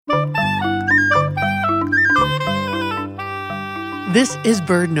This is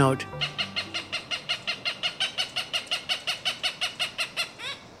BirdNote.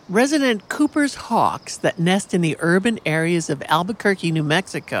 Resident Cooper's hawks that nest in the urban areas of Albuquerque, New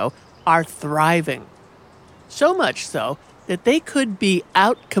Mexico, are thriving. So much so that they could be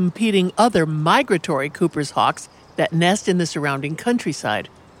out-competing other migratory Cooper's hawks that nest in the surrounding countryside.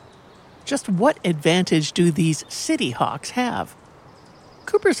 Just what advantage do these city hawks have?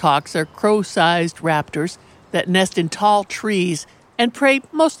 Cooper's hawks are crow-sized raptors that nest in tall trees and prey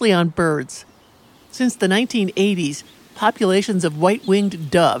mostly on birds. Since the 1980s, populations of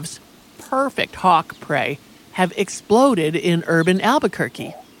white-winged doves, perfect hawk prey, have exploded in urban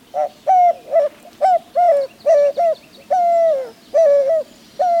Albuquerque.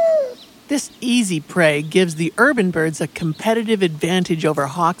 This easy prey gives the urban birds a competitive advantage over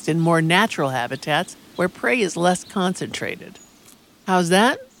hawks in more natural habitats where prey is less concentrated. How's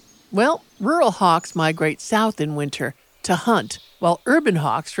that? Well, rural hawks migrate south in winter to hunt, while urban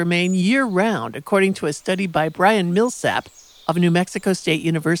hawks remain year-round, according to a study by Brian Millsap of New Mexico State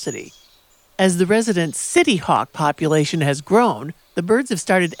University. As the resident city hawk population has grown, the birds have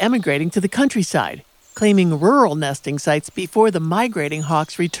started emigrating to the countryside, claiming rural nesting sites before the migrating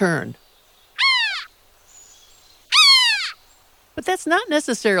hawks return. But that's not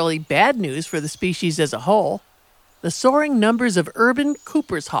necessarily bad news for the species as a whole. The soaring numbers of urban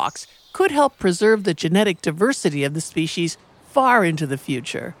Cooper's hawks could help preserve the genetic diversity of the species far into the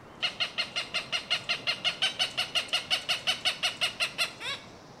future.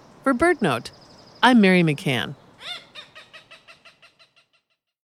 For BirdNote, I'm Mary McCann.